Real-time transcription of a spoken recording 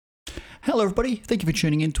Hello everybody, thank you for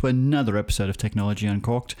tuning in to another episode of Technology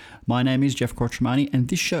Uncorked. My name is Jeff Quattromani and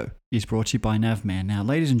this show is brought to you by Navman. Now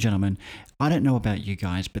ladies and gentlemen, I don't know about you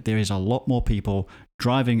guys, but there is a lot more people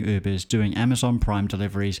driving Ubers, doing Amazon Prime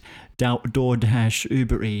deliveries, DoorDash,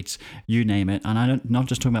 Uber Eats, you name it. And I'm not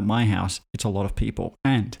just talking about my house, it's a lot of people.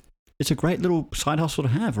 And it's a great little side hustle to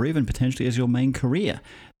have, or even potentially as your main career.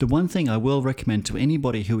 The one thing I will recommend to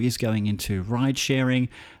anybody who is going into ride sharing,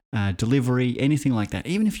 delivery, anything like that,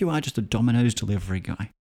 even if you are just a Domino's delivery guy,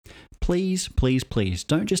 please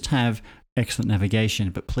don't just have excellent navigation,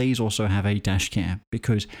 but please also have a dash cam,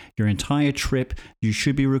 because your entire trip, you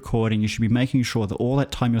should be recording. You should be making sure that all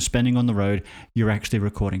that time you're spending on the road, you're actually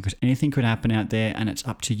recording, because anything could happen out there and it's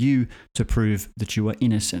up to you to prove that you are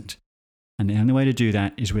innocent. And the only way to do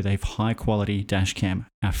that is with a high quality dash cam,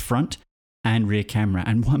 a front and rear camera.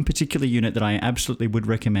 And one particular unit that I absolutely would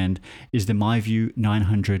recommend is the MyView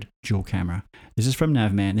 900 dual camera. This is from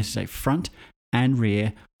Navman. This is a front and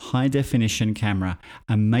rear high definition camera.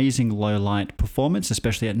 Amazing low light performance,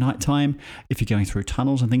 especially at nighttime. If you're going through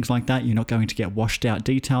tunnels and things like that, you're not going to get washed out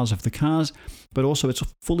details of the cars, but also it's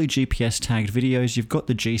fully GPS tagged videos. You've got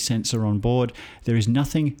the G sensor on board. There is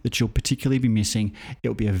nothing that you'll particularly be missing. It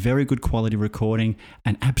will be a very good quality recording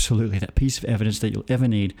and absolutely that piece of evidence that you'll ever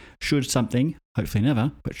need should something, hopefully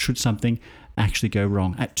never, but should something actually go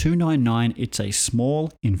wrong. At $299, it's a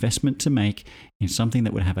small investment to make in something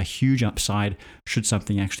that would have a huge upside should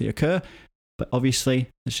something actually occur. But obviously,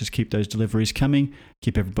 let's just keep those deliveries coming,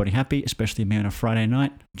 keep everybody happy, especially me on a Friday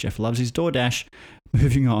night. Jeff loves his DoorDash.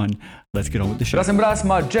 Moving on, let's get on with the show. Ras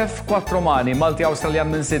ma' Jeff Quattromani,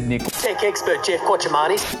 Multi-Australian min Sydney. Tech expert Jeff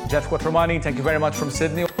Quattromani. Jeff Quattromani, thank you very much from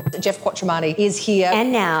Sydney. Jeff Quattromani is here.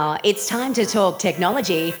 And now it's time to talk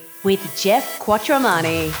technology with Jeff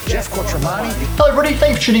Quattromani. Jeff Quattromani. Hello everybody,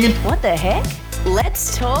 thanks for tuning in. What the heck?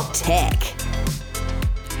 Let's talk tech.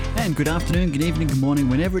 And good afternoon, good evening, good morning,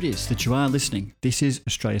 whenever it is that you are listening. This is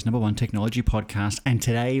Australia's #1 technology podcast, and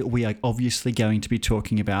today we are obviously going to be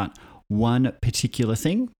talking about one particular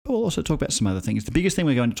thing, but we'll also talk about some other things. The biggest thing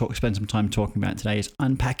we're going to spend some time talking about today is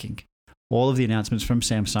unpacking all of the announcements from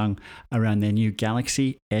Samsung around their new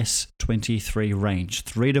Galaxy S23 range.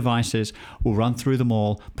 3 devices, we'll run through them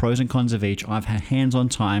all, pros and cons of each. I've had hands-on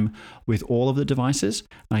time with all of the devices,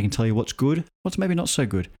 and I can tell you what's good, what's maybe not so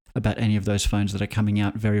good about any of those phones that are coming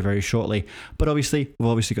out very, very shortly. But obviously, we've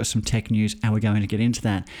obviously got some tech news, and we're going to get into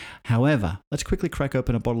that. However, let's quickly crack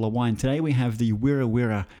open a bottle of wine. Today we have the Wira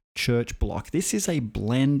Wira Church Block. This is a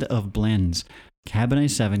blend of blends. Cabernet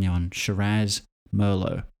Sauvignon, Shiraz,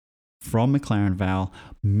 Merlot from McLaren Vale,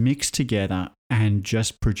 mixed together and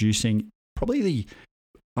just producing probably the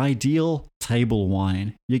ideal table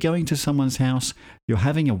wine. You're going to someone's house, you're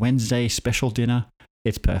having a Wednesday special dinner,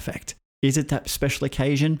 it's perfect. Is it that special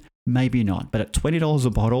occasion? Maybe not, but at $20 a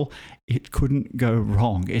bottle, it couldn't go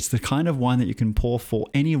wrong. It's the kind of wine that you can pour for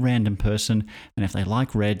any random person, and if they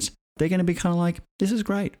like reds, they're going to be kind of like, this is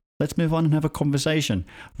great. Let's move on and have a conversation.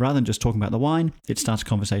 Rather than just talking about the wine, it starts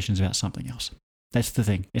conversations about something else. That's the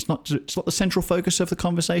thing. It's not the central focus of the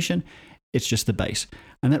conversation. It's just the base.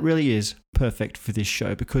 And that really is perfect for this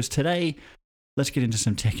show, because today, let's get into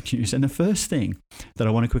some tech news. And the first thing that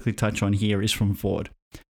I want to quickly touch on here is from Ford.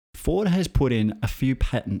 Ford has put in a few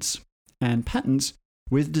patents, and patents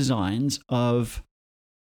with designs of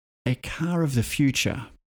a car of the future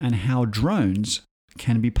and how drones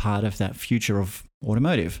can be part of that future of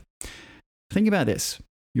automotive. Think about this.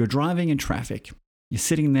 You're driving in traffic. You're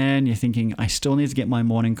sitting there and you're thinking, I still need to get my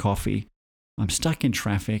morning coffee. I'm stuck in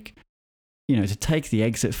traffic. To take the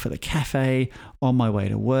exit for the cafe on my way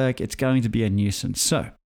to work, it's going to be a nuisance.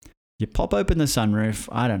 So you pop open the sunroof,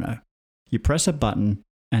 I don't know. You press a button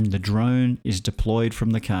and the drone is deployed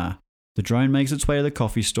from the car. The drone makes its way to the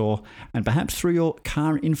coffee store, and perhaps through your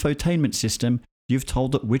car infotainment system, you've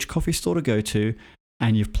told it which coffee store to go to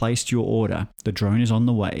and you've placed your order. The drone is on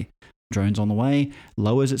the way. Drone's on the way,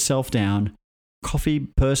 lowers itself down. Coffee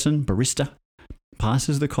person, barista,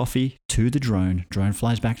 passes the coffee to the drone. Drone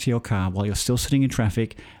flies back to your car while you're still sitting in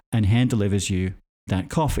traffic and hand delivers you that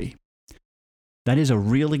coffee. That is a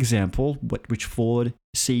real example which Ford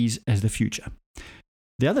sees as the future.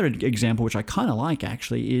 The other example, which I kind of like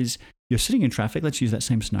actually, is you're sitting in traffic, let's use that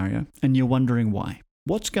same scenario, and you're wondering why.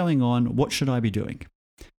 What's going on? What should I be doing?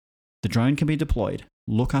 The drone can be deployed,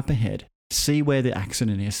 look up ahead, see where the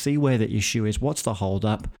accident is, see where the issue is, what's the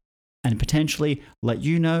holdup, and potentially let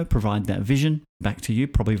you know, provide that vision back to you,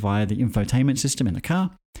 probably via the infotainment system in the car,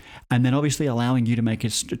 and then obviously allowing you to make a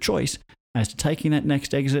choice as to taking that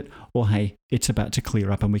next exit, or hey, it's about to clear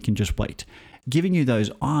up and we can just wait. Giving you those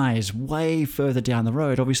eyes way further down the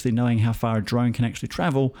road, obviously knowing how far a drone can actually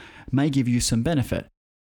travel, may give you some benefit.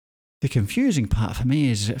 The confusing part for me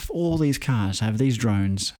is if all these cars have these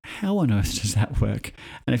drones, how on earth does that work?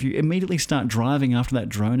 And if you immediately start driving after that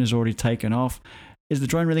drone has already taken off, is the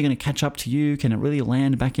drone really going to catch up to you? Can it really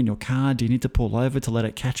land back in your car? Do you need to pull over to let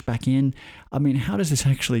it catch back in? I mean, how does this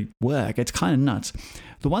actually work? It's kind of nuts.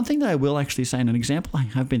 The one thing that I will actually say, and an example I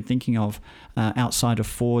have been thinking of outside of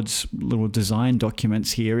Ford's little design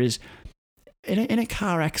documents here is in a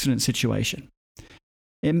car accident situation.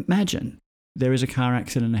 Imagine there is a car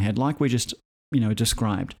accident ahead, like we just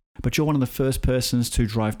described, but you're one of the first persons to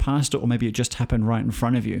drive past it, or maybe it just happened right in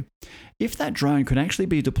front of you. If that drone could actually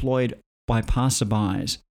be deployed by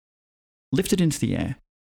passerbys, lifted into the air,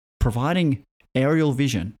 providing aerial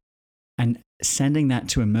vision and sending that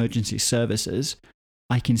to emergency services,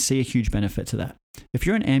 I can see a huge benefit to that. If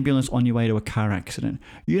you're an ambulance on your way to a car accident,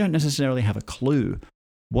 you don't necessarily have a clue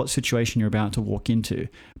what situation you're about to walk into.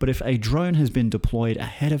 But if a drone has been deployed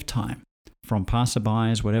ahead of time from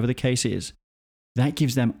passerbys, whatever the case is, that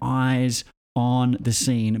gives them eyes on the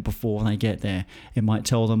scene before they get there. It might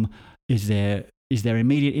tell them, is there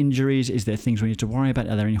immediate injuries? Is there things we need to worry about?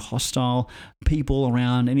 Are there any hostile people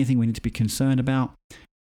around? Anything we need to be concerned about?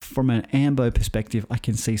 From an AMBO perspective, I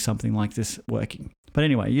can see something like this working. But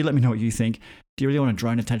anyway, you let me know what you think. Do you really want a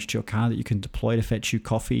drone attached to your car that you can deploy to fetch you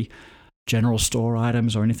coffee, general store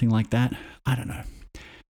items, or anything like that? I don't know.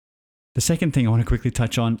 The second thing I want to quickly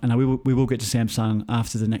touch on, and we will get to Samsung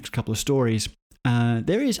after the next couple of stories,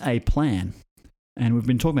 there is a plan. And we've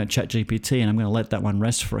been talking about ChatGPT, and I'm going to let that one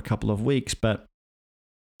rest for a couple of weeks. But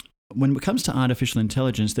when it comes to artificial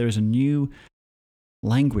intelligence, there is a new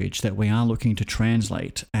language that we are looking to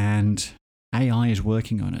translate, and AI is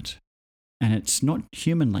working on it. And it's not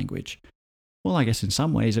human language. Well, I guess in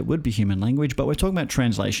some ways it would be human language, but we're talking about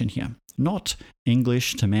translation here, not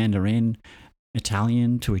English to Mandarin,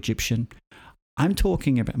 Italian to Egyptian. I'm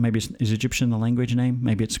talking about, maybe is Egyptian the language name?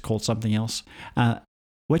 Maybe it's called something else.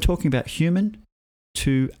 We're talking about human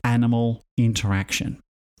to animal interaction.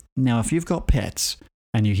 Now, if you've got pets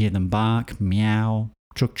and you hear them bark, meow,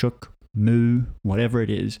 chuk chuk, moo, whatever it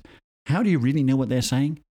is, how do you really know what they're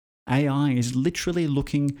saying? AI is literally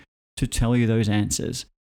looking to tell you those answers.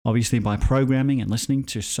 Obviously, by programming and listening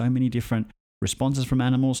to so many different responses from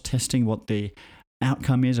animals, testing what the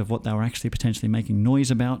outcome is of what they were actually potentially making noise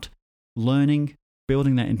about, learning,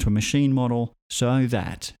 building that into a machine model so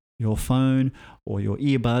that your phone or your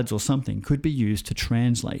earbuds or something could be used to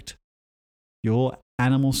translate your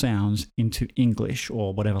animal sounds into English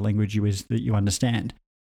or whatever language that you understand,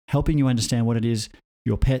 helping you understand what it is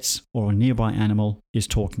your pets or a nearby animal is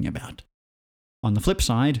talking about. On the flip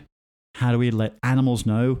side, how do we let animals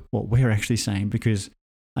know what we're actually saying? Because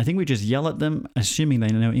I think we just yell at them, assuming they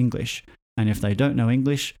know English. And if they don't know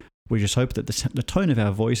English, we just hope that the tone of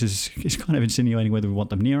our voice is kind of insinuating whether we want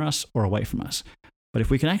them near us or away from us. But if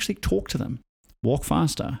we can actually talk to them, walk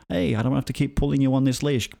faster. Hey, I don't have to keep pulling you on this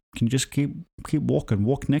leash. Can you just keep walking?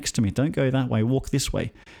 Walk next to me. Don't go that way. Walk this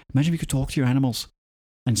way. Imagine if you could talk to your animals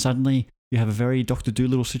and suddenly you have a very Dr.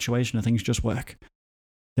 Dolittle situation and things just work.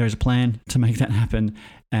 There is a plan to make that happen.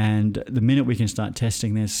 And the minute we can start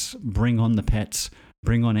testing this, bring on the pets,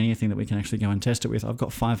 bring on anything that we can actually go and test it with. I've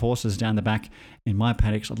got 5 horses down the back in my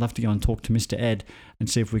paddocks. I'd love to go and talk to Mr. Ed and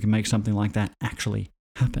see if we can make something like that actually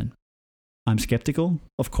happen. I'm skeptical.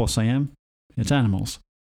 Of course I am. It's animals.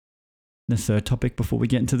 The third topic before we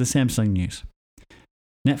get into the Samsung news.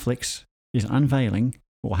 Netflix is unveiling,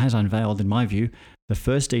 or has unveiled in my view, the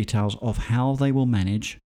first details of how they will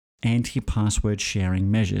manage anti-password sharing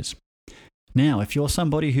measures. Now, if you're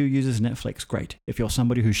somebody who uses Netflix, great. If you're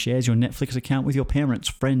somebody who shares your Netflix account with your parents,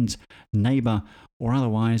 friends, neighbor, or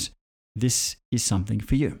otherwise, this is something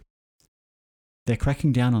for you. They're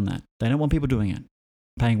cracking down on that. They don't want people doing it.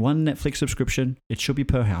 Paying one Netflix subscription, it should be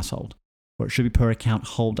per household, or it should be per account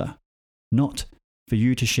holder, not for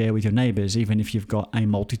you to share with your neighbors, even if you've got a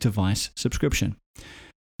multi-device subscription.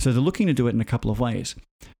 So they're looking to do it in a couple of ways.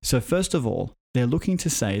 So first of all, they're looking to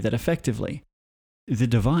say that effectively, the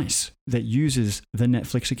device that uses the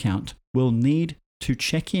Netflix account will need to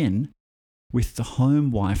check in with the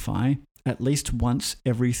home Wi-Fi at least once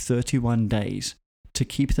every 31 days to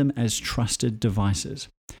keep them as trusted devices.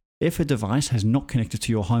 If a device has not connected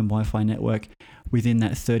to your home Wi-Fi network within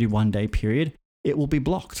that 31-day period, it will be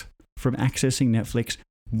blocked from accessing Netflix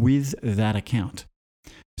with that account.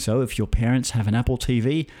 So if your parents have an Apple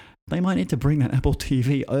TV, they might need to bring that Apple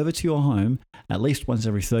TV over to your home at least once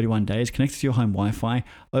every 31 days, connect to your home Wi-Fi,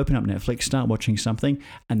 open up Netflix, start watching something,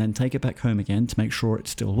 and then take it back home again to make sure it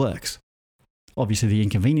still works. Obviously, the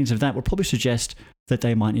inconvenience of that would probably suggest that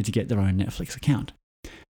they might need to get their own Netflix account.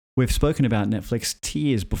 We've spoken about Netflix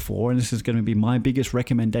tiers before, and this is going to be my biggest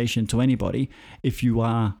recommendation to anybody. If you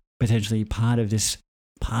are potentially part of this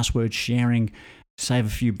password sharing, save a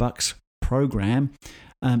few bucks program,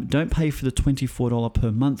 don't pay for the $24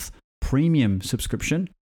 per month premium subscription.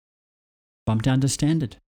 Bump down to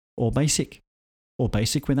standard or basic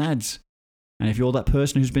with ads. And if you're that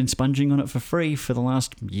person who's been sponging on it for free for the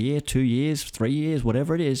last year, 2 years, 3 years,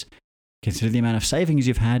 whatever it is, consider the amount of savings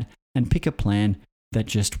you've had and pick a plan that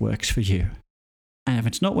just works for you. And if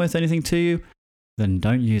it's not worth anything to you, then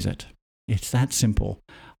don't use it. It's that simple.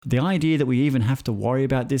 The idea that we even have to worry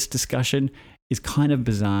about this discussion is kind of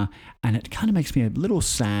bizarre, and it kind of makes me a little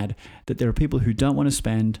sad that there are people who don't want to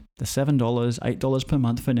spend the $7, $8 per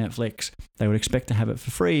month for Netflix. They would expect to have it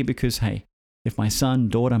for free because, hey, if my son,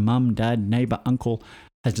 daughter, mum, dad, neighbor, uncle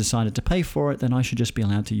has decided to pay for it, then I should just be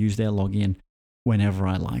allowed to use their login whenever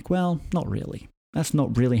I like. Well, not really. That's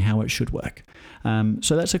not really how it should work.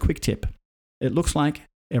 So that's a quick tip. It looks like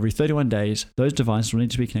every 31 days, those devices will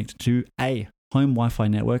need to be connected to a home Wi-Fi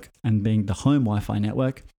network, and being the home Wi-Fi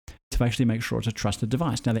network, to actually make sure it's a trusted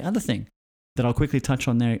device. Now, the other thing that I'll quickly touch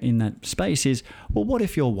on there in that space is, well, what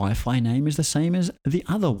if your Wi-Fi name is the same as the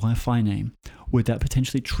other Wi-Fi name? Would that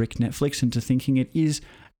potentially trick Netflix into thinking it is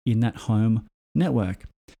in that home network?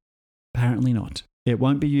 Apparently not. It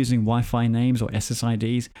won't be using Wi-Fi names or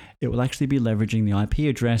SSIDs. It will actually be leveraging the IP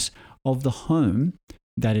address of the home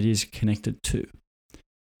that it is connected to.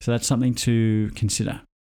 So that's something to consider.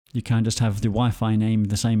 You can't just have the Wi-Fi name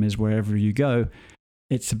the same as wherever you go.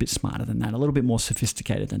 It's a bit smarter than that, a little bit more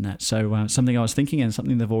sophisticated than that. So something I was thinking, and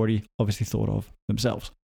something they've already obviously thought of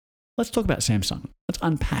themselves. Let's talk about Samsung. Let's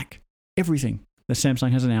unpack everything that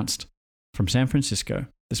Samsung has announced from San Francisco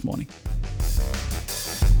this morning.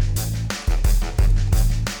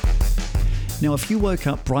 Now, if you woke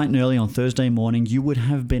up bright and early on Thursday morning, you would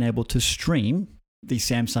have been able to stream the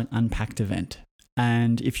Samsung Unpacked event.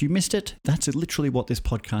 And if you missed it, that's literally what this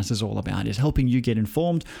podcast is all about, is helping you get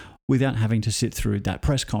informed without having to sit through that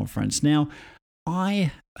press conference. Now,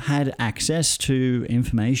 I had access to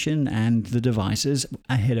information and the devices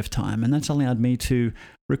ahead of time, and that's allowed me to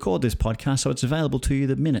record this podcast, so it's available to you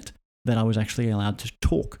the minute that I was actually allowed to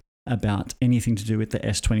talk about anything to do with the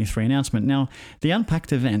S23 announcement. Now, the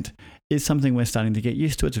Unpacked event is something we're starting to get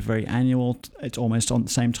used to. It's very annual. It's almost on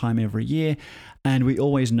the same time every year. And we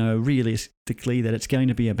always know realistically that it's going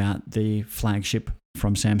to be about the flagship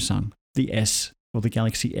from Samsung, the S or the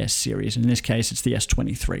Galaxy S series. In this case, it's the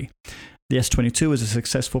S23. The S22 was a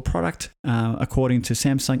successful product. According to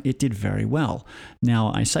Samsung, it did very well.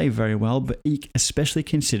 Now, I say very well, but especially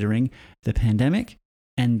considering the pandemic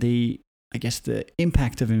and the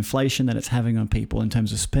impact of inflation that it's having on people in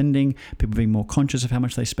terms of spending, people being more conscious of how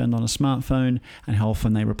much they spend on a smartphone and how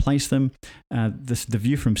often they replace them. The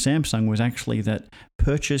view from Samsung was actually that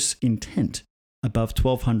purchase intent above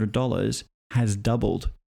 $1,200 has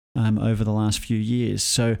doubled over the last few years.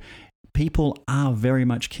 So people are very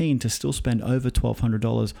much keen to still spend over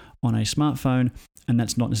 $1,200 on a smartphone, and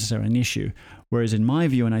that's not necessarily an issue. Whereas in my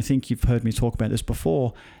view, and I think you've heard me talk about this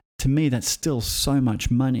before, to me, that's still so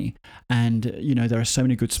much money. And, there are so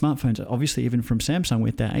many good smartphones, obviously, even from Samsung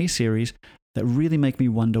with their A series, that really make me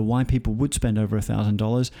wonder why people would spend over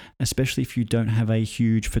 $1,000, especially if you don't have a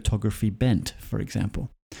huge photography bent, for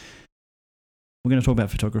example. We're going to talk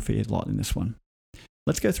about photography a lot in this one.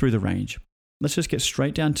 Let's go through the range. Let's just get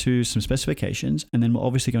straight down to some specifications, and then we're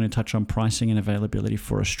obviously going to touch on pricing and availability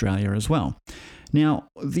for Australia as well. Now,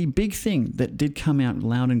 the big thing that did come out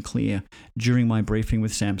loud and clear during my briefing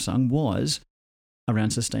with Samsung was around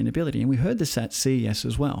sustainability, and we heard this at CES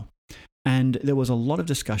as well. And there was a lot of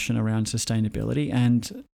discussion around sustainability,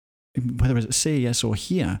 and whether it's at CES or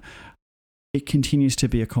here, it continues to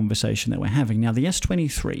be a conversation that we're having. Now, the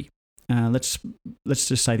S23, let's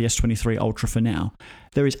just say the S23 Ultra for now.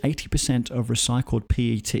 There is 80% of recycled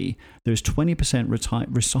PET. There's 20%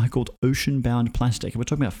 recycled ocean-bound plastic. We're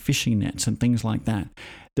talking about fishing nets and things like that.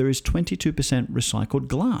 There is 22% recycled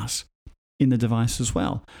glass in the device as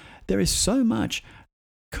well. There is so much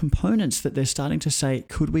components that they're starting to say,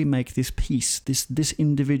 could we make this piece, this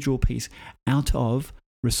individual piece, out of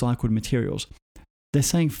recycled materials? They're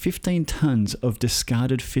saying 15 tons of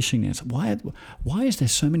discarded fishing nets. Why is there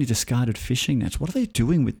so many discarded fishing nets? What are they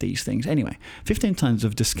doing with these things? Anyway, 15 tons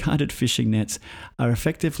of discarded fishing nets are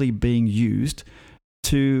effectively being used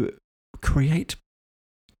to create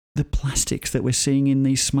the plastics that we're seeing in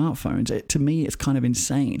these smartphones. To me, it's kind of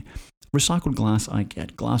insane. Recycled glass, I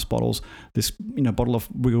get. Glass bottles, this bottle of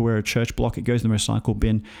Wiggleware, a church block, it goes in the recycle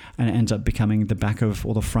bin and it ends up becoming the back of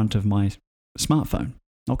or the front of my smartphone.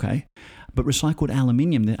 Okay, but recycled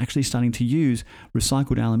aluminium, they're actually starting to use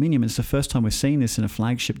recycled aluminium. It's the first time we're seeing this in a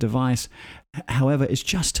flagship device. However, it's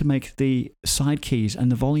just to make the side keys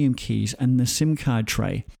and the volume keys and the SIM card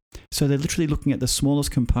tray So they're literally looking at the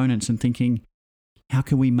smallest components and thinking, how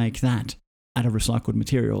can we make that out of recycled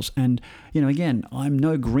materials? And, again, I'm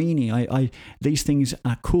no greenie. These things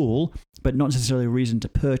are cool, but not necessarily a reason to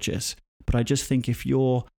purchase. But I just think if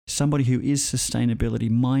you're somebody who is sustainability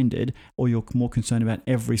minded, or you're more concerned about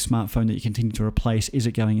every smartphone that you continue to replace, is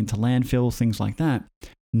it going into landfill, things like that,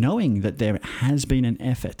 knowing that there has been an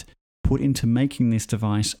effort put into making this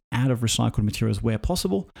device out of recycled materials where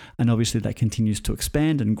possible, and obviously that continues to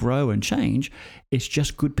expand and grow and change, it's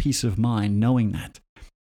just good peace of mind knowing that.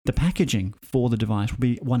 The packaging for the device will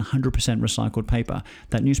be 100% recycled paper.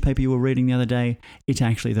 That newspaper you were reading the other day, it's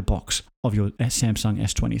actually the box of your Samsung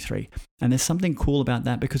S23. And there's something cool about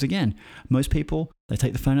that because, again, most people, they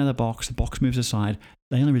take the phone out of the box moves aside,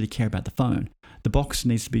 they only really care about the phone. The box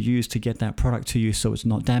needs to be used to get that product to you so it's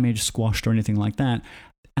not damaged, squashed, or anything like that.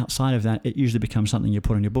 Outside of that, it usually becomes something you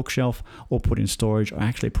put on your bookshelf or put in storage or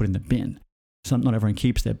actually put in the bin. So not everyone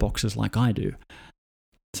keeps their boxes like I do.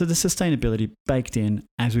 So the sustainability baked in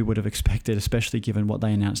as we would have expected, especially given what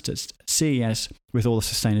they announced at CES with all the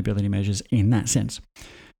sustainability measures in that sense.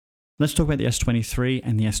 Let's talk about the S23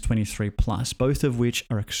 and the S23 Plus, both of which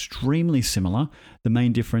are extremely similar, the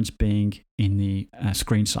main difference being in the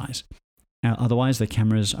screen size. Otherwise, the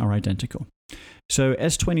cameras are identical. So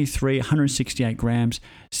S23, 168 grams,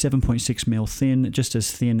 7.6 mil thin, just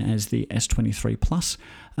as thin as the S23 Plus.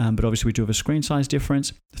 But obviously we do have a screen size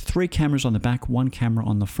difference. 3 cameras on the back, 1 camera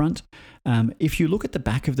on the front. If you look at the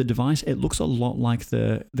back of the device, it looks a lot like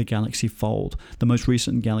the Galaxy Fold, the most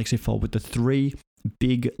recent Galaxy Fold with the 3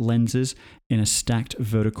 big lenses in a stacked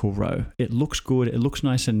vertical row. It looks good. It looks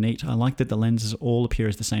nice and neat. I like that the lenses all appear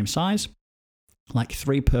as the same size, like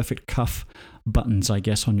 3 perfect cuff buttons, I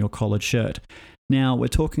guess, on your collared shirt. Now, we're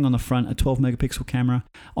talking on the front, a 12 megapixel camera,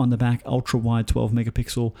 on the back, ultra wide 12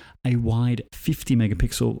 megapixel, a wide 50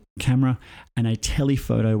 megapixel camera, and a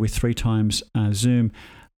telephoto with 3 times zoom,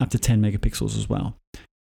 up to 10 megapixels as well.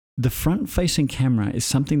 The front-facing camera is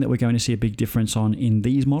something that we're going to see a big difference on in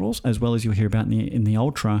these models, as well as you'll hear about in the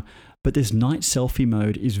Ultra. But this night selfie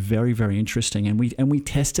mode is very, very interesting, and we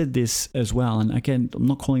tested this as well. And again, I'm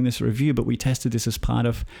not calling this a review, but we tested this as part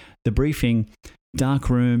of the briefing. Dark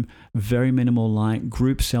room, very minimal light,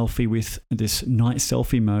 group selfie with this night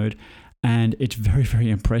selfie mode, and it's very, very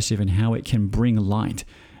impressive in how it can bring light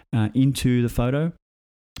into the photo,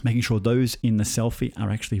 making sure those in the selfie are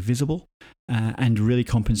actually visible, and really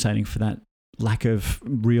compensating for that lack of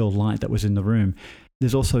real light that was in the room.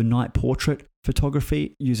 There's also night portrait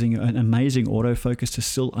photography using an amazing autofocus to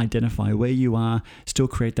still identify where you are, still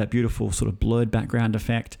create that beautiful sort of blurred background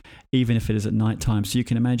effect, even if it is at nighttime. So you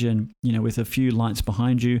can imagine, with a few lights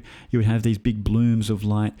behind you, you would have these big blooms of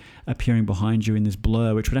light appearing behind you in this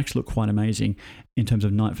blur, which would actually look quite amazing in terms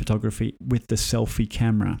of night photography with the selfie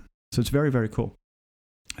camera. So it's very, very cool.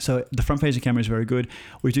 So the front-facing camera is very good.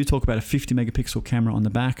 We do talk about a 50 megapixel camera on the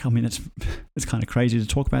back. I mean, it's kind of crazy to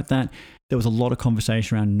talk about that. There was a lot of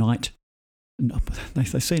conversation around they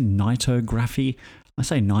say nightography. I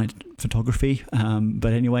say night photography,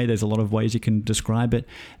 but anyway, there's a lot of ways you can describe it.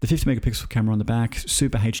 The 50 megapixel camera on the back,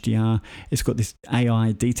 super HDR. It's got this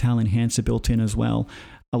AI detail enhancer built in as well.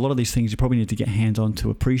 A lot of these things you probably need to get hands-on to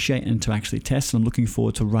appreciate and to actually test. And I'm looking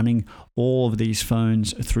forward to running all of these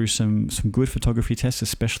phones through some good photography tests,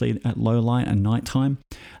 especially at low light and nighttime,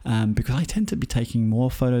 because I tend to be taking more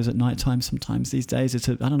photos at nighttime sometimes these days.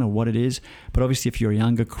 I don't know what it is, but obviously if you're a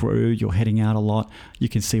younger crew, you're heading out a lot, you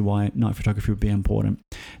can see why night photography would be important.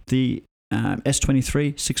 The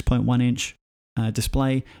S23 6.1 inch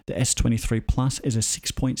display. The S23 Plus is a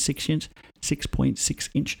 6.6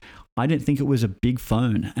 inch. I didn't think it was a big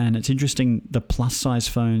phone, and it's interesting. The plus size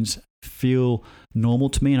phones feel normal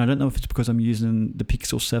to me, and I don't know if it's because I'm using the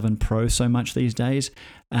Pixel 7 Pro so much these days,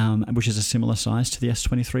 which is a similar size to the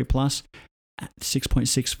S23 Plus.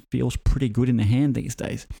 6.6 feels pretty good in the hand these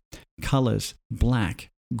days. Colors, black,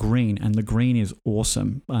 green, and the green is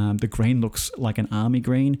awesome. The green looks like an army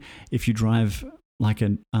green. If you drive like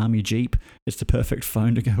an army Jeep, it's the perfect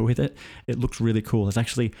phone to go with it. It looks really cool. It's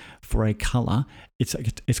actually, for a color, it's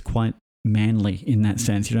quite manly in that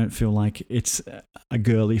sense. You don't feel like it's a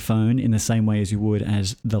girly phone in the same way as you would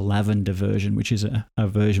as the lavender version, which is a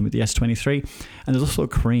version with the S23. And there's also a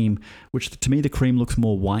cream, which to me the cream looks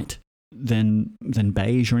more white than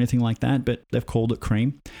beige or anything like that, but they've called it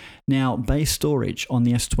cream. Now, base storage on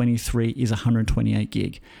the S23 is 128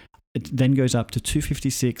 gig. It then goes up to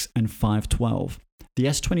 256 and 512. The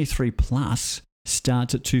S23 Plus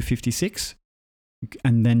starts at 256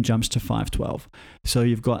 and then jumps to 512. So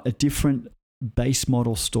you've got a different base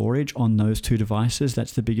model storage on those two devices.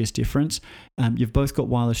 That's the biggest difference. You've both got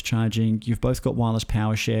wireless charging. You've both got wireless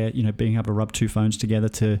power share, being able to rub two phones together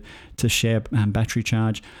to share battery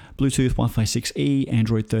charge. Bluetooth, Wi-Fi 6E,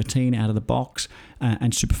 Android 13 out of the box,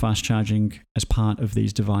 and super fast charging as part of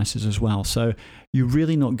these devices as well. So you're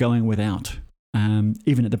really not going without.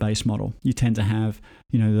 Even at the base model, you tend to have,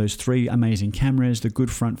 those three amazing cameras, the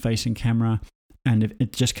good front-facing camera, and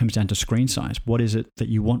it just comes down to screen size. What is it that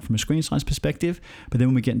you want from a screen size perspective? But then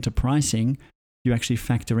when we get into pricing, you actually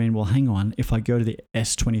factor in, well, hang on, if I go to the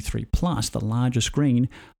S23 Plus, the larger screen,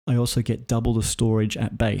 I also get double the storage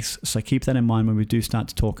at base. So keep that in mind when we do start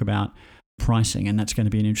to talk about pricing, and that's going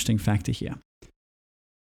to be an interesting factor here.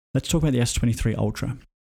 Let's talk about the S23 Ultra.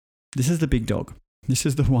 This is the big dog. This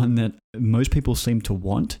is the one that most people seem to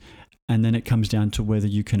want, and then it comes down to whether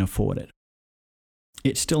you can afford it.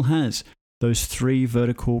 It still has those three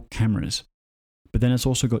vertical cameras, but then it's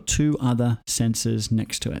also got two other sensors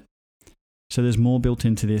next to it. So there's more built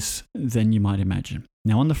into this than you might imagine.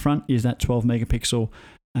 Now on the front is that 12 megapixel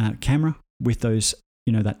camera with those,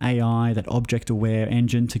 that AI, that object-aware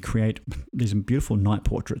engine to create these beautiful night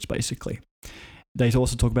portraits, basically. They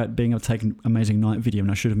also talk about being able to take amazing night video,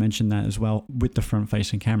 and I should have mentioned that as well with the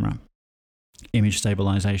front-facing camera, image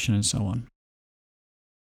stabilization, and so on.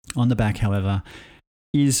 On the back, however,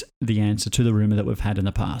 is the answer to the rumor that we've had in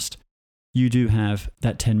the past. You do have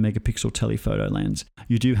that 10 megapixel telephoto lens.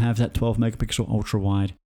 You do have that 12 megapixel ultra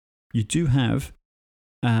wide. You do have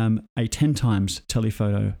a 10 times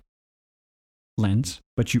telephoto lens,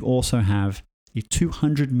 but you also have a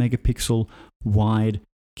 200 megapixel wide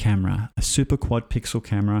camera, a super quad pixel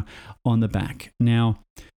camera on the back. Now,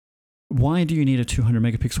 why do you need a 200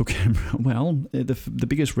 megapixel camera? Well, the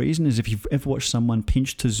biggest reason is if you've ever watched someone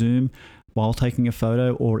pinch to zoom while taking a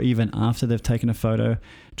photo, or even after they've taken a photo,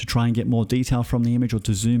 to try and get more detail from the image, or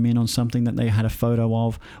to zoom in on something that they had a photo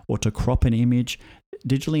of, or to crop an image,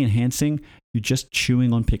 digitally enhancing, you're just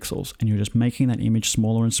chewing on pixels and you're just making that image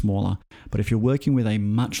smaller and smaller. But if you're working with a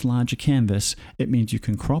much larger canvas, it means you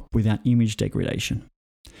can crop without image degradation.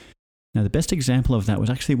 Now, the best example of that was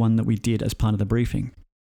actually one that we did as part of the briefing.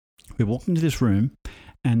 We walked into this room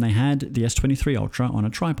and they had the S23 Ultra on a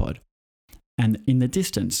tripod. And in the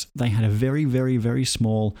distance, they had a very, very, very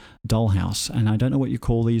small dollhouse. And I don't know what you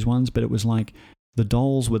call these ones, but it was like the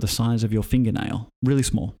dolls were the size of your fingernail, really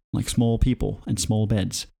small, like small people and small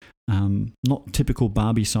beds. Not typical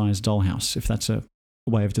Barbie-sized dollhouse, if that's a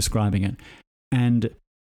way of describing it. And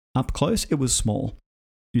up close, it was small.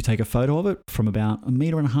 You take a photo of it from about 1.5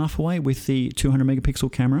 meters away with the 200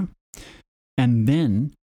 megapixel camera, and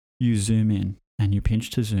then you zoom in and you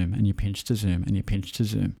pinch to zoom and you pinch to zoom and you pinch to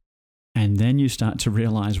zoom. And then you start to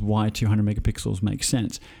realize why 200 megapixels makes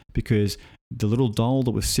sense, because the little doll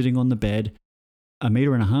that was sitting on the bed 1.5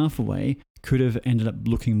 meters away could have ended up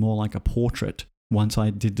looking more like a portrait once I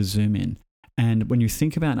did the zoom in. And when you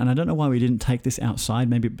think about, and I don't know why we didn't take this outside,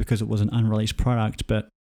 maybe because it was an unreleased product, but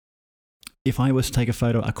if I was to take a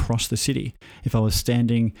photo across the city, if I was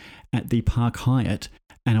standing at the Park Hyatt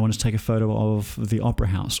and I wanted to take a photo of the Opera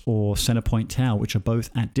House or Centrepoint Tower, which are both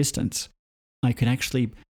at distance, I could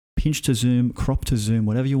actually pinch to zoom, crop to zoom,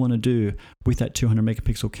 whatever you want to do with that 200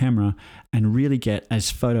 megapixel camera, and really get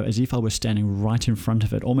as if I was standing right in front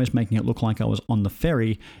of it, almost making it look like I was on the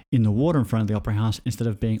ferry in the water in front of the Opera House instead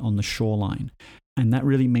of being on the shoreline. And that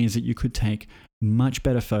really means that you could take much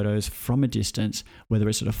better photos from a distance, whether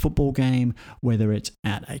it's at a football game, whether it's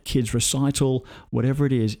at a kid's recital, whatever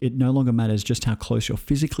it is. It no longer matters just how close you're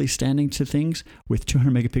physically standing to things. With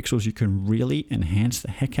 200 megapixels, you can really enhance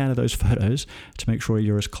the heck out of those photos to make sure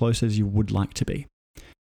you're as close as you would like to be.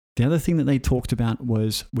 The other thing that they talked about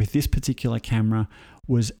was, with this particular camera,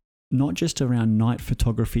 was not just around night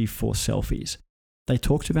photography for selfies. They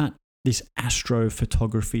talked about this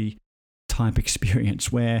astrophotography type experience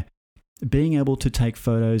where being able to take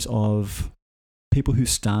photos of people who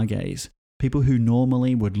stargaze, people who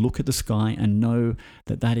normally would look at the sky and know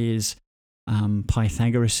that that is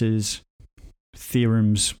Pythagoras's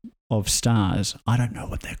theorems of stars. I don't know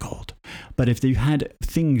what they're called. But if you had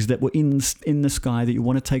things that were in the sky that you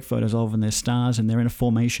want to take photos of, and they're stars and they're in a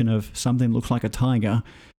formation of something that looks like a tiger,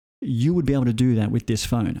 you would be able to do that with this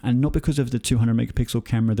phone. And not because of the 200 megapixel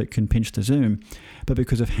camera that can pinch to zoom, but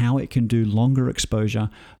because of how it can do longer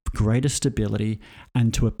exposure, greater stability,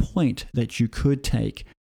 and to a point that you could take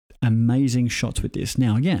amazing shots with this.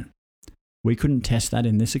 Now, again, we couldn't test that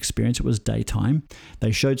in this experience. It was daytime.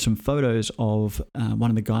 They showed some photos of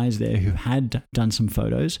one of the guys there who had done some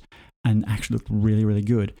photos and actually looked really, really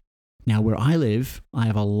good. Now, where I live, I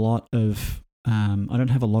have a lot of, I don't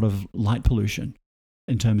have a lot of light pollution.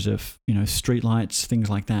 in terms of, street lights, things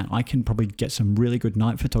like that. I can probably get some really good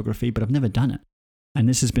night photography, but I've never done it. And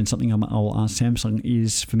this has been something I'll ask Samsung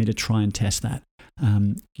is for me to try and test that.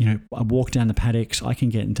 I walk down the paddocks, I can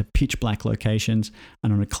get into pitch black locations,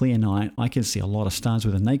 and on a clear night, I can see a lot of stars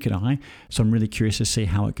with a naked eye. So I'm really curious to see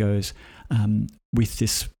how it goes with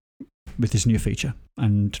this new feature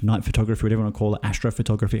and night photography, whatever you want to call it,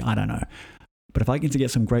 astrophotography, I don't know. But if I get to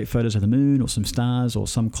get some great photos of the moon or some stars or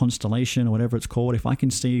some constellation or whatever it's called, if I can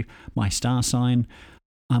see my star sign,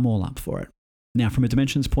 I'm all up for it. Now, from a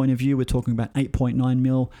dimensions point of view, we're talking about 8.9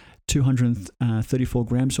 mil, 234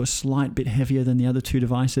 grams, so a slight bit heavier than the other two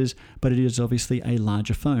devices, but it is obviously a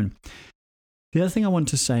larger phone. The other thing I wanted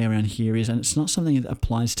to say around here is, and it's not something that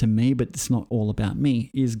applies to me, but it's not all about me,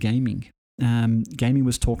 is gaming. Gaming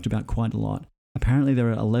was talked about quite a lot. Apparently, there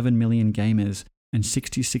are 11 million gamers, and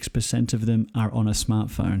 66% of them are on a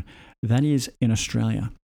smartphone. That is in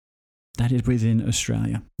Australia. That is within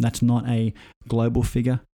Australia. That's not a global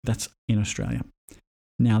figure. That's in Australia.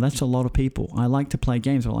 Now, that's a lot of people. I like to play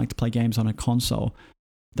games. I like to play games on a console.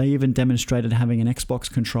 They even demonstrated having an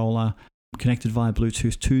Xbox controller connected via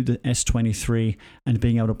Bluetooth to the S23 and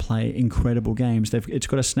being able to play incredible games. It's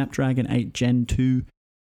got a Snapdragon 8 Gen 2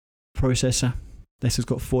 processor. This has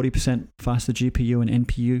got 40% faster GPU and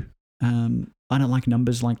NPU. I don't like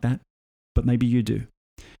numbers like that, but maybe you do.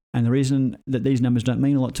 And the reason that these numbers don't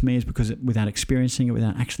mean a lot to me is because without experiencing it,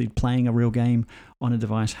 without actually playing a real game on a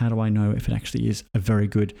device, how do I know if it actually is a very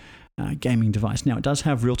good gaming device? Now, it does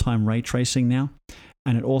have real-time ray tracing now,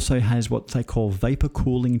 and it also has what they call vapor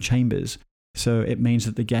cooling chambers. So it means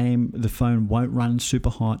that the phone won't run super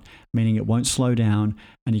hot, meaning it won't slow down,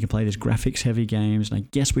 and you can play these graphics-heavy games. And I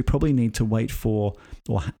guess we probably need to wait for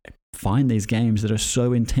or find these games that are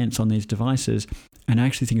so intense on these devices, and I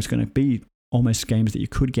actually think it's going to be almost games that you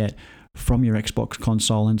could get from your Xbox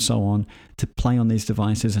console and so on to play on these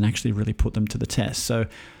devices and actually really put them to the test. So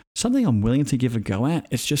something I'm willing to give a go at.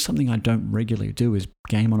 It's just something I don't regularly do is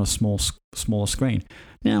game on a smaller screen.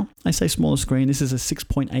 Now, I say smaller screen. This is a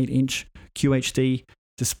 6.8 inch QHD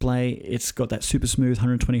display. It's got that super smooth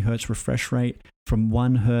 120 hertz refresh rate from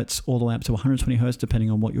 1 hertz all the way up to 120 hertz,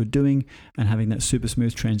 depending on what you're doing, and having that super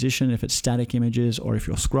smooth transition if it's static images or if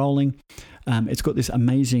you're scrolling. It's got this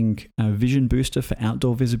amazing vision booster for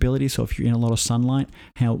outdoor visibility. So if you're in a lot of sunlight,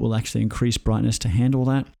 how it will actually increase brightness to handle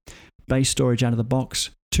that. Base storage out of the box,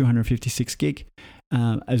 256 gig,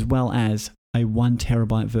 as well as a 1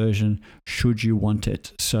 terabyte version should you want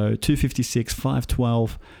it. So 256,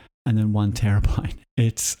 512, and then 1 terabyte.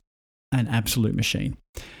 It's an absolute machine.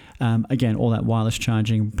 Again, all that wireless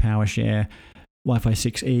charging, power share, Wi-Fi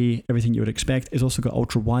 6E, everything you would expect. It's also got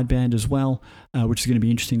ultra wideband as well, which is going to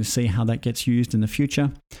be interesting to see how that gets used in the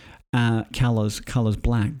future. Colors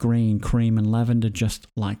black, green, cream, and lavender, just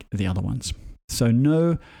like the other ones. So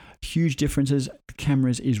no huge differences. The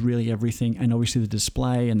cameras is really everything, and obviously the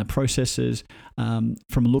display and the processors.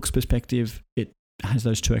 From a looks perspective, it has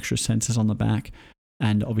those 2 extra sensors on the back,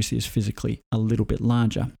 and obviously is physically a little bit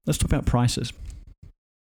larger. Let's talk about prices.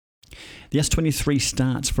 The S23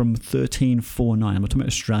 starts from $1349. We're talking about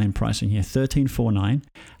Australian pricing here. $1349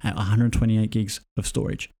 at 128 gigs of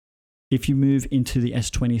storage. If you move into the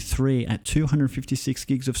S23 at 256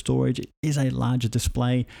 gigs of storage, it is a larger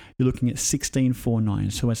display. You're looking at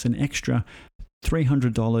 $1649. So it's an extra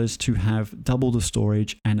 $300 to have double the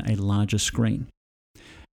storage and a larger screen.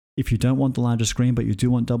 If you don't want the larger screen, but you do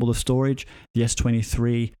want double the storage, the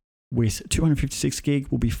S23 with 256 gig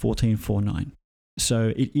will be $1449.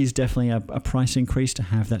 So it is definitely a price increase to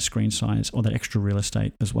have that screen size or that extra real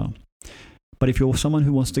estate as well. But if you're someone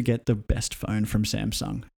who wants to get the best phone from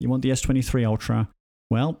Samsung, you want the S23 Ultra,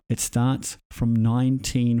 well, it starts from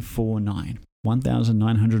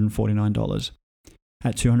 $1,949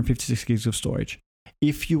 at 256 gigs of storage.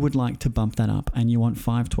 If you would like to bump that up and you want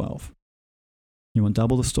 512, you want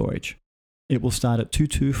double the storage, it will start at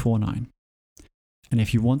 $2,249. And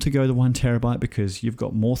if you want to go to 1 terabyte because you've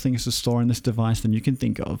got more things to store in this device than you can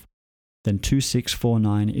think of, then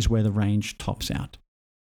 $2,649 is where the range tops out.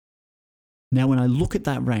 Now, when I look at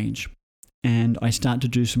that range and I start to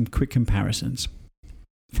do some quick comparisons,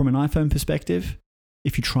 from an iPhone perspective,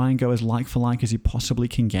 if you try and go as like for like as you possibly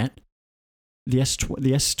can get, the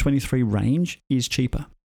S23 range is cheaper.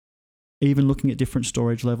 Even looking at different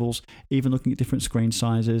storage levels, even looking at different screen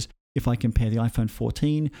sizes, if I compare the iPhone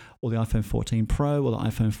 14 or the iPhone 14 Pro or the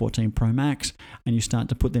iPhone 14 Pro Max, and you start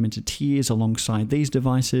to put them into tiers alongside these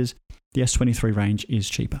devices, the S23 range is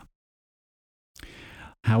cheaper.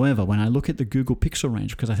 However, when I look at the Google Pixel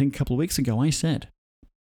range, because I think a couple of weeks ago I said,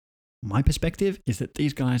 my perspective is that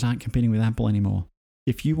these guys aren't competing with Apple anymore.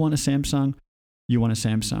 If you want a Samsung, you want a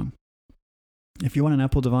Samsung. If you want an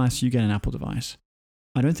Apple device, you get an Apple device.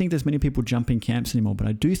 I don't think there's many people jumping camps anymore, but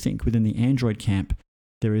I do think within the Android camp,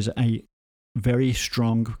 there is a very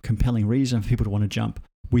strong, compelling reason for people to want to jump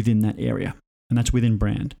within that area, and that's within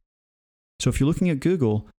brand. So if you're looking at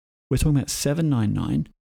Google, we're talking about $799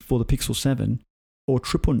 for the Pixel 7 or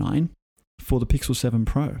 $999 for the Pixel 7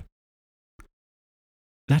 Pro.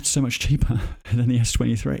 That's so much cheaper than the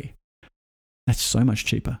S23. That's so much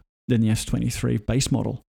cheaper than the S23 base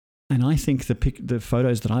model. And I think the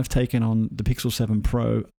photos that I've taken on the Pixel 7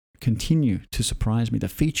 Pro continue to surprise me. The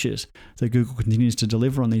features that Google continues to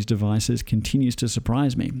deliver on these devices continues to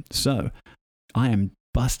surprise me. So I am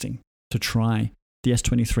busting to try the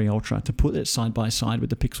S23 Ultra, to put it side by side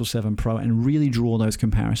with the Pixel 7 Pro and really draw those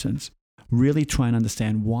comparisons. Really try and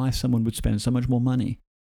understand why someone would spend so much more money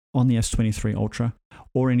on the S23 Ultra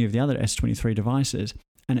or any of the other S23 devices.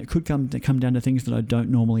 And it could come down to things that I don't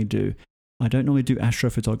normally do. I don't normally do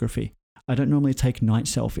astrophotography. I don't normally take night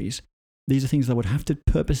selfies. These are things that I would have to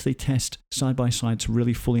purposely test side by side to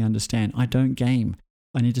really fully understand. I don't game.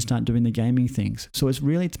 I need to start doing the gaming things. So it's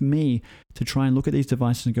really to me to try and look at these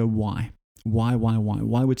devices and go, why? Why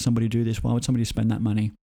would somebody do this? Why would somebody spend that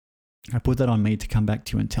money? I put that on me to come back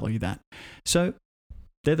to you and tell you that. So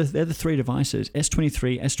they're the three devices,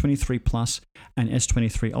 S23, S23 Plus, and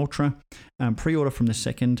S23 Ultra. Pre-order from the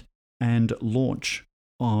 2nd and launch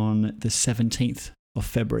on the 17th of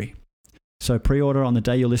February. So pre-order on the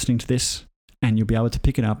day you're listening to this, and you'll be able to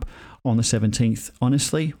pick it up on the 17th.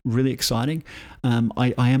 Honestly, really exciting.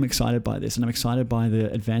 I am excited by this, and I'm excited by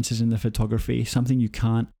the advances in the photography, something you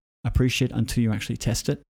can't appreciate until you actually test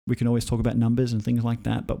it. We can always talk about numbers and things like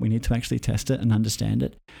that, but we need to actually test it and understand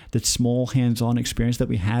it. That small hands-on experience that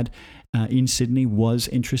we had in Sydney was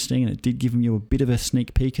interesting, and it did give you a bit of a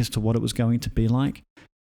sneak peek as to what it was going to be like.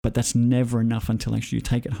 But that's never enough until actually you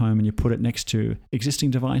take it home and you put it next to existing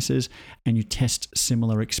devices and you test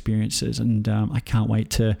similar experiences. And I can't wait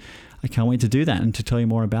to do that and to tell you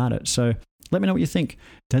more about it. So let me know what you think.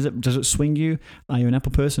 Does it swing you? Are you an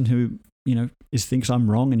Apple person who thinks I'm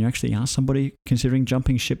wrong and you actually ask somebody considering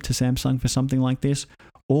jumping ship to Samsung for something like this?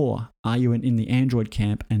 Or are you in the Android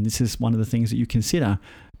camp and this is one of the things that you consider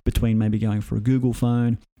between maybe going for a Google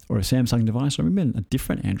phone or a Samsung device or even a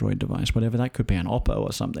different Android device, whatever that could be, an Oppo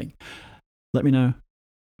or something? Let me know.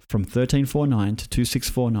 From 1349 to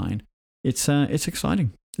 2649. It's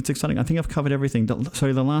exciting. It's exciting. I think I've covered everything.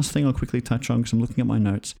 So the last thing I'll quickly touch on, because I'm looking at my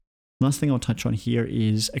notes, last thing I'll touch on here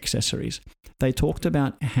is accessories. They talked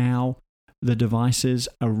about how the devices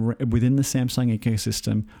within the Samsung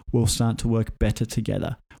ecosystem will start to work better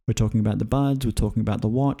together. We're talking about the buds, we're talking about the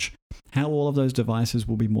watch, how all of those devices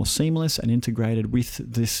will be more seamless and integrated with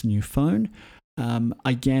this new phone.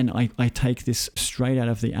 Again, I take this straight out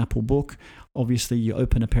of the Apple book. Obviously, you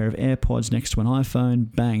open a pair of AirPods next to an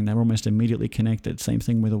iPhone, bang, they're almost immediately connected. Same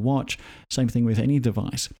thing with a watch, same thing with any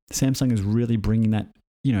device. Samsung is really bringing that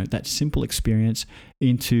simple experience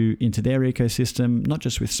into their ecosystem, not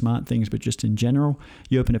just with smart things, but just in general.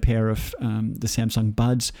 You open a pair of the Samsung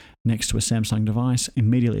Buds next to a Samsung device,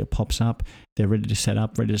 immediately it pops up. They're ready to set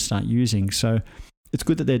up, ready to start using. So it's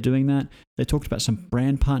good that they're doing that. They talked about some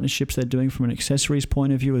brand partnerships they're doing from an accessories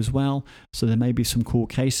point of view as well. So there may be some cool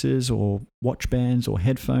cases or watch bands or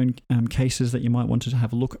headphone cases that you might want to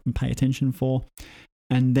have a look and pay attention for.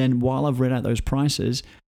 And then while I've read out those prices,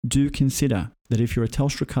 do consider that if you're a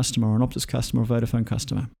Telstra customer or an Optus customer or Vodafone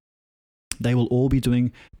customer, they will all be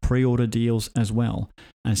doing pre-order deals as well.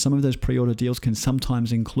 And some of those pre-order deals can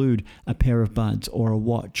sometimes include a pair of buds or a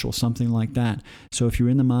watch or something like that. So if you're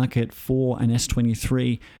in the market for an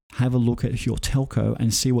S23, have a look at your telco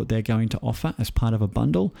and see what they're going to offer as part of a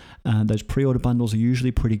bundle. Those pre-order bundles are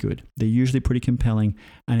usually pretty good. They're usually pretty compelling.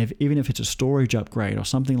 And even if it's a storage upgrade or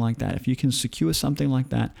something like that, if you can secure something like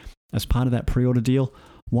that as part of that pre-order deal,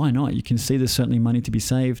 why not? You can see there's certainly money to be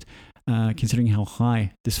saved, considering how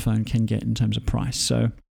high this phone can get in terms of price.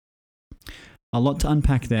 So a lot to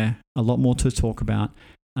unpack there, a lot more to talk about.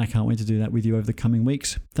 I can't wait to do that with you over the coming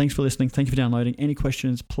weeks. Thanks for listening. Thank you for downloading. Any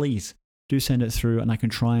questions, please do send it through and I can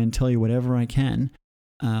try and tell you whatever I can,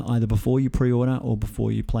 either before you pre-order or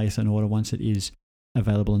before you place an order once it is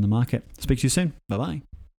available in the market. Speak to you soon. Bye-bye.